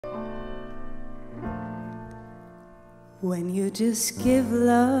when you just give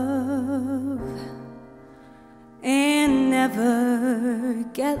love and never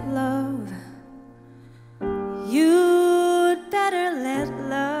get love, you'd better let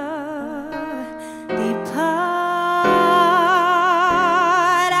love depart.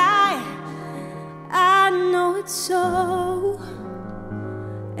 I know it's so,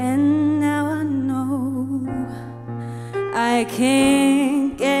 and now I know I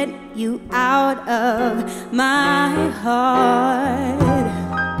can't get you out of my heart.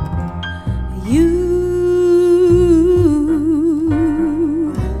 You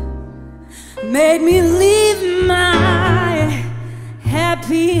made me leave my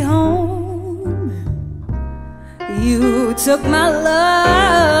happy home. You took my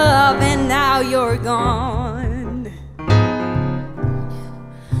love and now you're gone.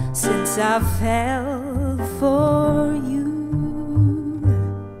 Since I fell for you,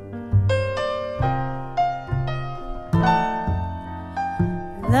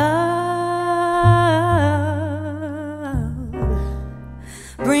 love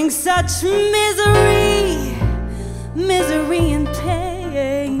brings such misery, misery and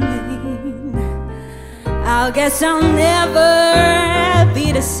pain. I guess I'll never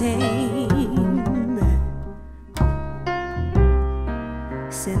be the same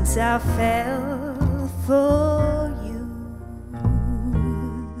since I fell for you.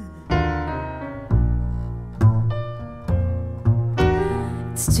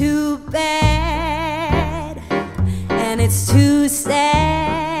 It's too bad and it's too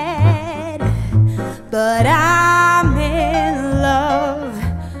sad, but I'm in love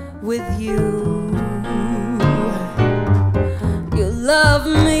with you. You love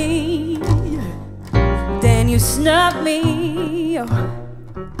me, then you snub me.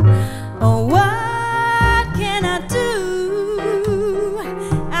 Oh, what can I do?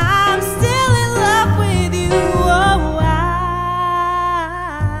 I'm still in love with you. Oh, I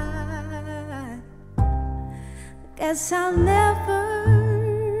guess I'll never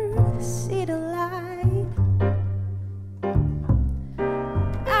see the light.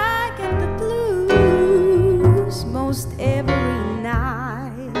 I get the blues most every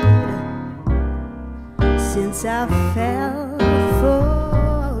night since I fell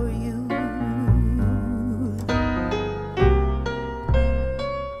for you.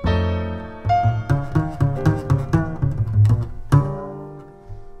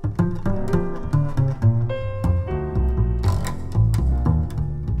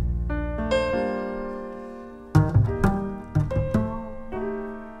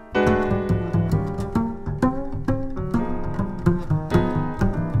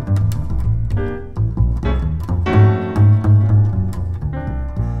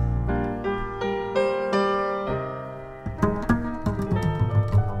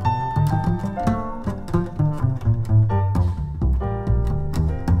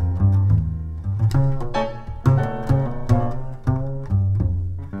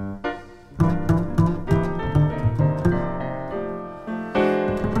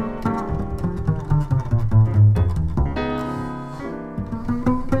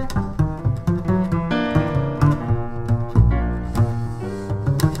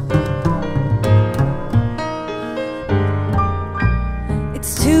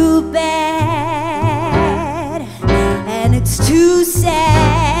 Too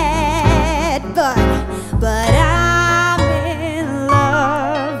sad, but I'm in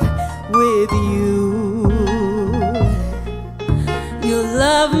love with you. You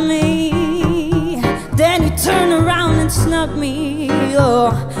love me, then you turn around and snub me.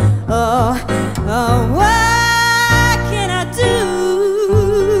 Oh, oh, oh, what can I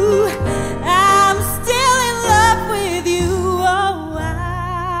do? I'm still in love with you. Oh,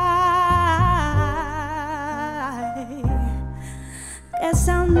 I guess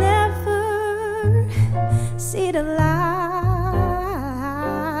I'll never see the light.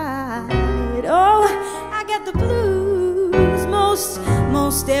 Oh, I get the blues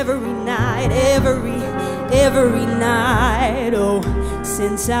most every night, every night. Oh,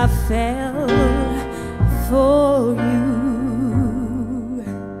 since I fell for you,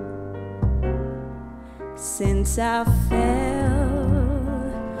 since I fell